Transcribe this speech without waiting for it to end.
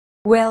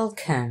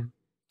Welcome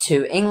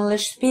to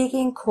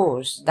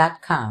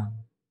EnglishSpeakingCourse.com.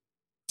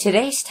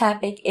 Today's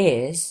topic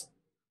is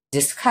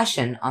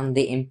discussion on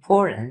the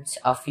importance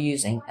of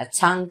using a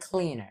tongue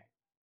cleaner.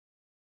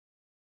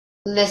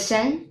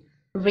 Listen,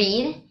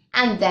 read,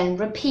 and then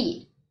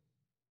repeat.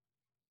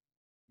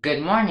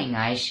 Good morning,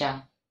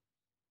 Aisha.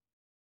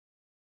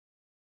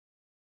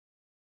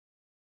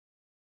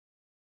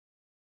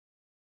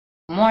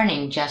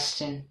 Morning,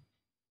 Justin.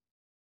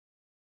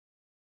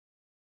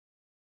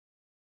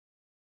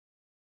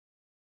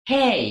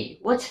 Hey,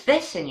 what's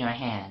this in your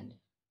hand?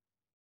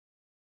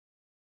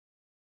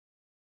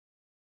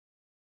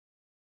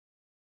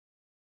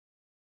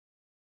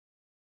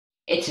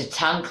 It's a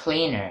tongue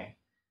cleaner.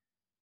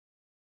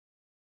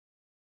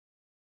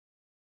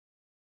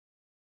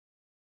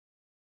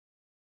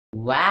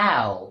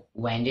 Wow,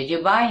 when did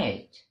you buy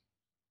it?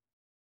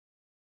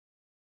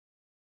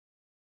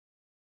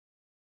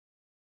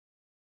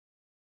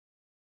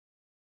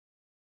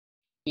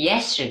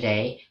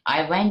 Yesterday,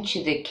 I went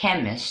to the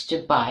chemist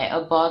to buy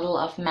a bottle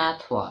of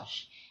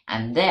mouthwash,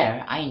 and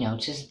there I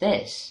noticed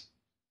this.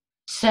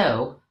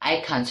 So,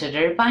 I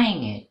considered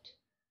buying it.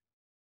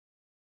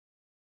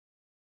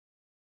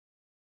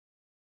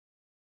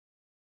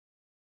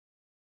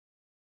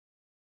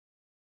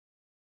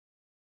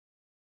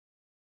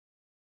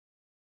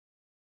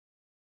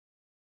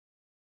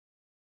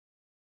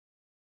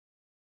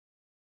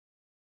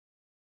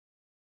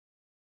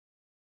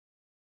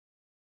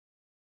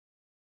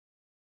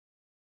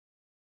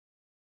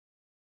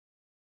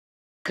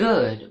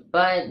 Good,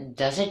 but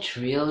does it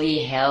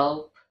really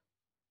help?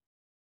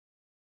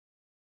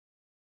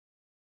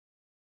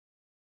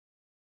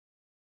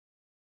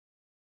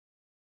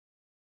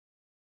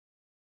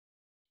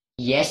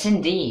 Yes,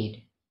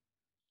 indeed.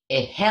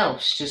 It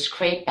helps to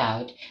scrape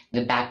out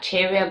the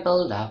bacteria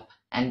buildup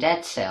and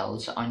dead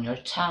cells on your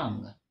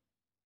tongue.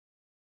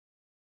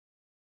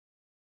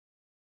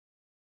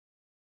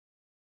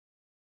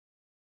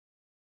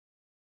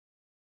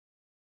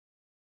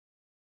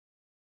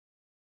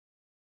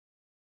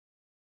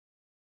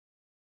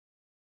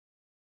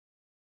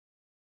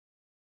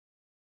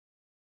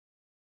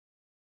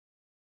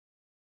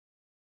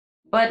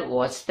 But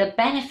what's the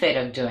benefit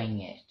of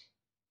doing it?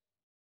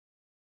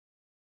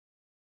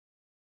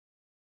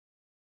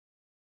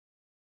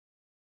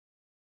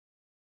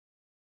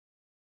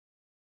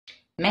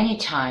 Many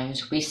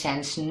times we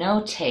sense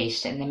no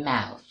taste in the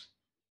mouth,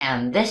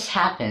 and this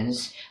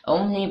happens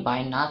only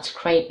by not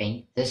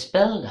scraping this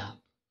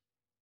buildup.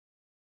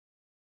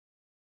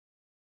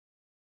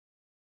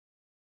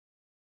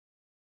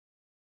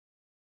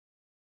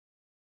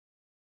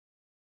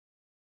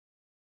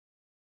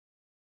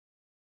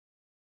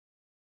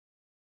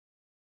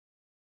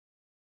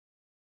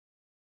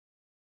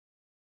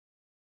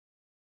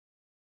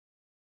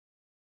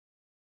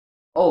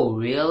 Oh,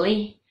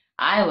 really?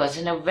 I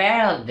wasn't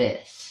aware of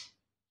this.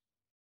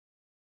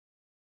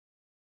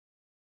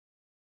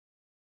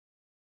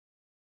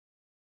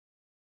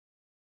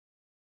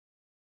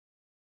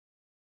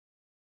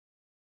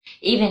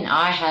 Even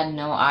I had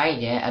no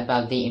idea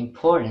about the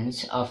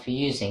importance of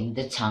using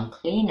the tongue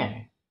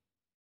cleaner.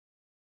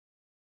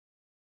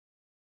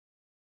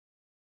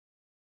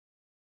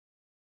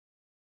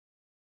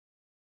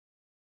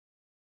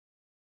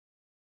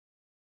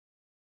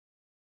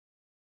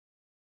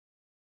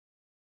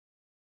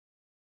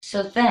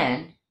 So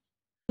then,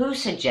 who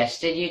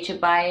suggested you to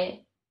buy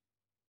it?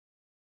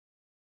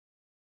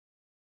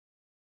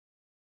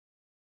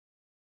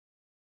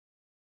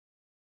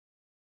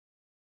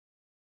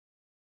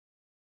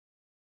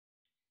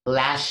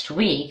 Last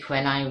week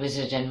when I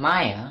visited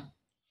Maya,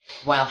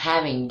 while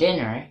having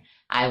dinner,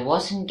 I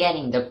wasn't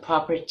getting the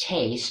proper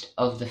taste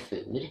of the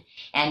food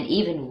and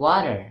even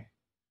water.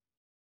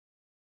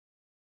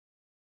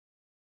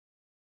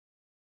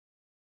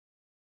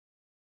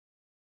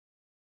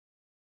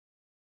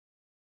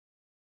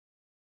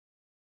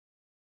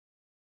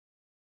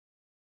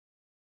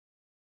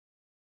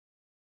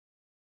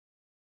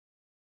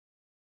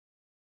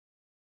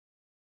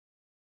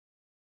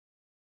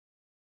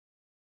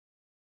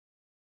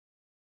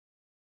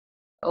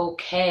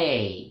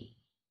 Okay.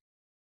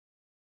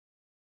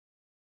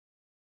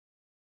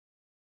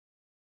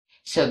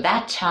 So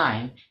that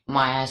time,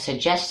 Maya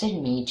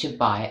suggested me to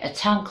buy a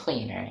tongue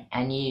cleaner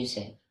and use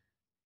it.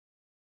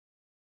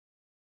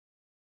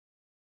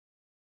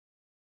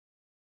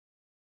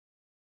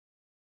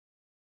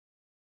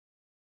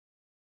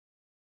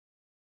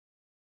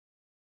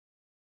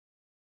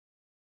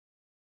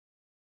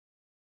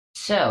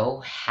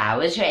 So, how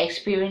is your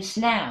experience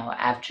now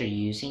after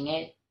using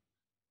it?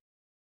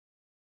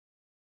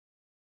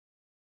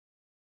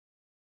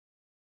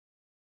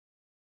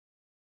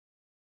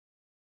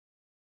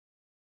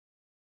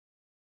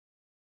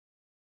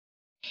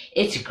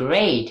 It's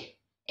great.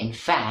 In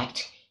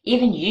fact,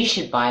 even you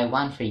should buy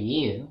one for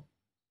you.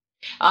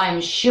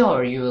 I'm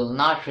sure you will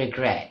not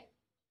regret.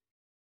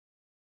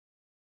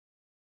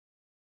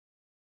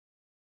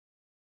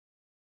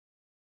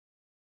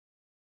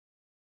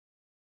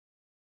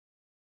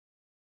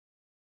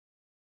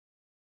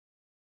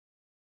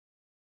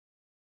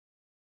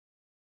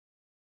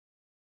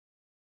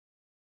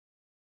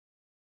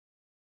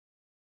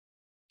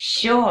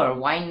 Sure,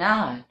 why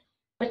not?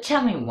 But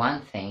tell me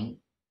one thing.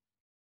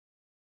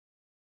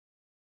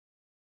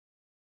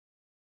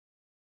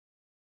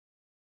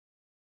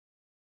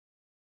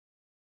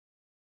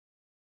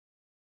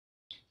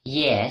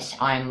 Yes,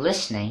 I'm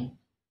listening.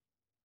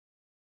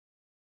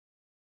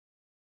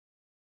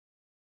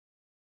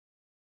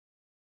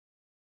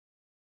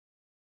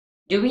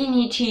 Do we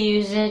need to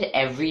use it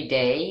every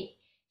day,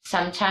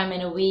 sometime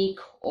in a week,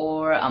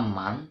 or a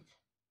month?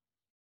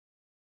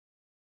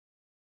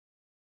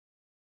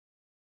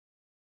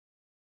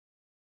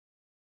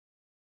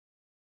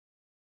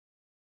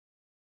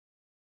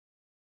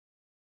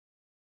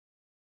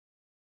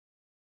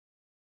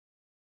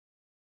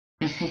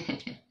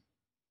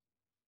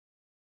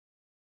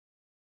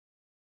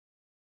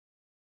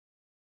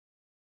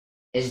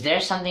 Is there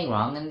something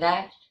wrong in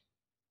that?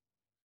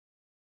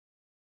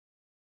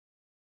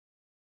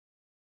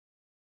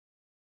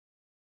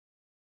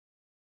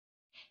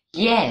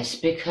 Yes,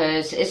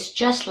 because it's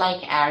just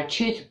like our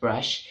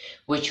toothbrush,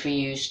 which we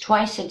use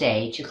twice a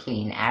day to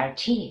clean our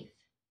teeth.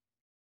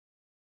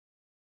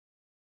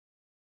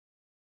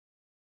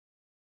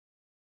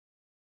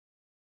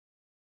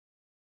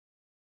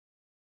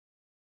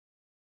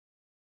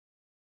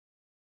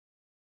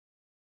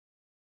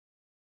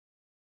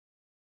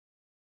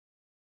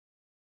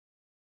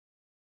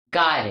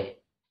 Got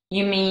it.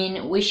 You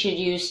mean we should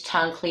use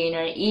tongue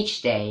cleaner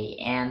each day,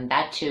 and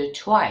that too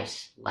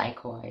twice,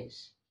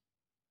 likewise.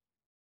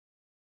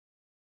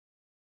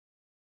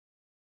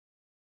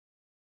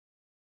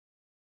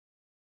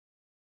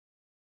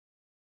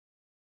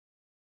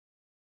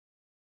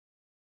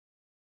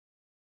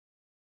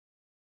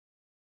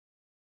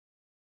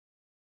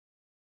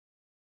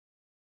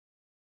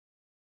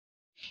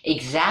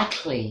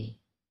 Exactly.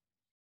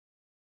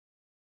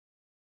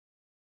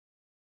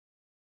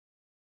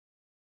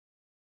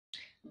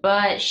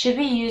 But should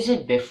we use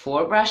it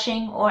before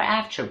brushing or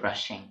after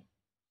brushing?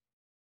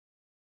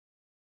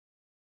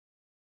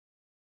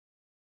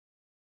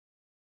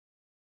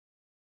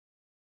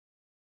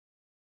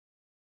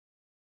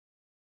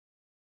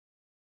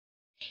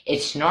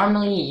 It's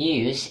normally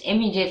used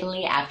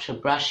immediately after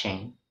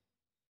brushing.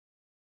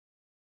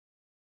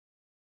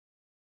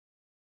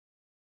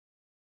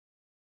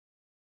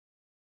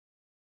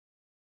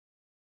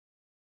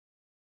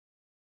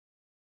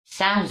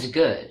 Sounds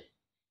good.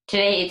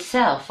 Today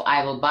itself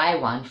I will buy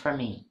one for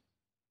me.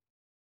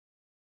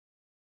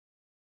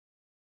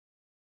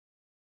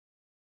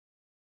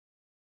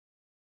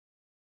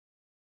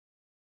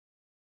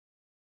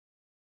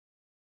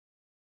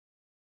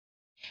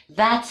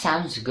 That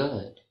sounds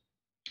good.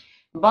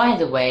 By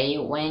the way,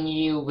 when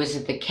you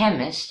visit the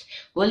chemist,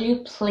 will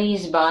you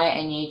please buy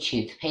a new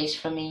toothpaste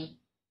for me?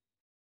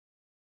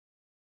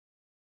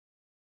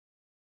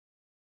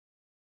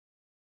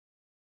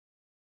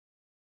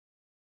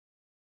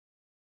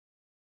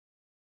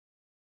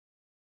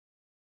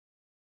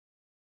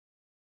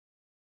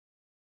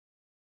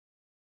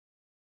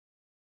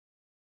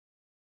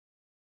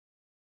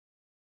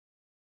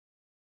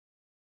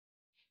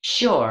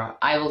 Sure,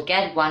 I will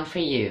get one for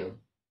you.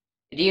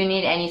 Do you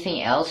need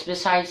anything else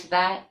besides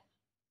that?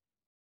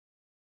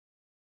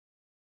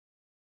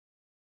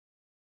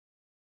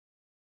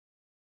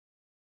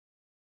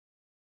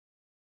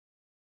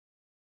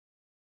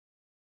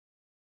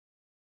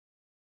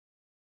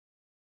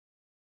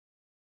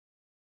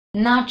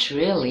 Not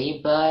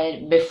really,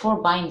 but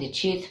before buying the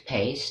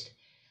toothpaste,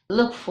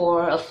 look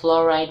for a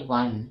fluoride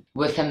one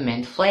with a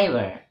mint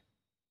flavor.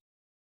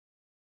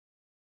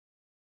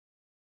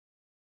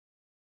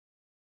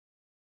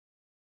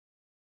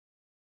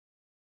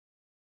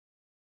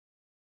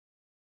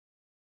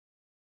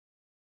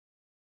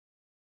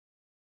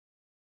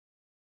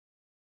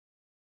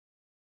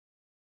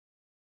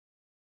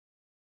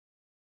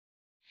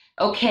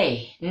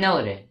 Okay,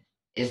 noted.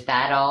 Is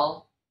that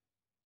all?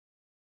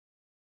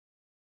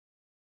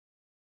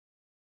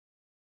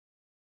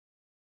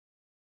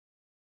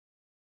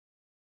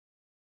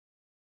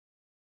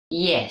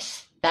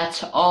 Yes,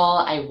 that's all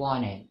I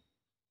wanted.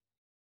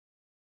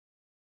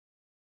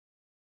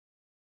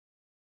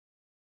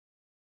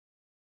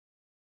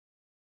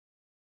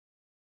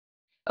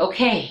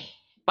 Okay,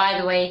 by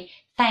the way,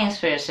 thanks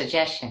for your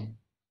suggestion.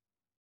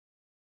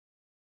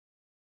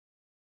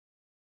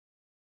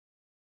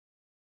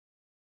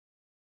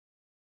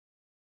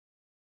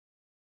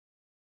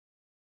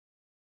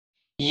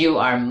 You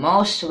are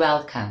most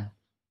welcome.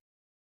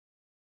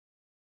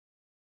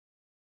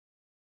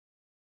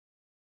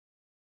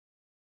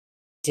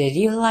 Did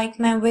you like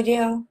my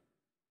video?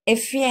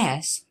 If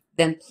yes,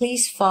 then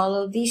please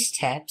follow these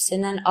steps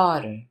in an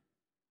order.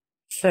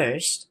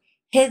 First,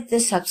 hit the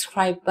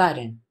subscribe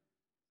button.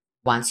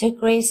 Once it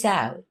grays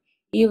out,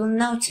 you will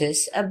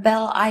notice a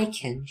bell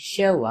icon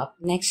show up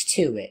next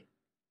to it.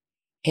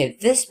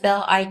 Hit this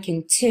bell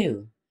icon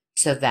too,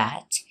 so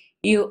that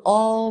you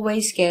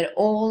always get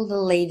all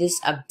the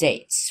latest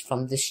updates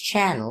from this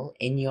channel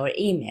in your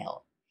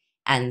email.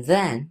 And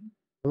then,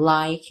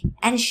 like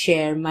and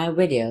share my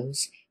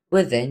videos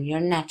within your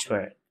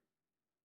network.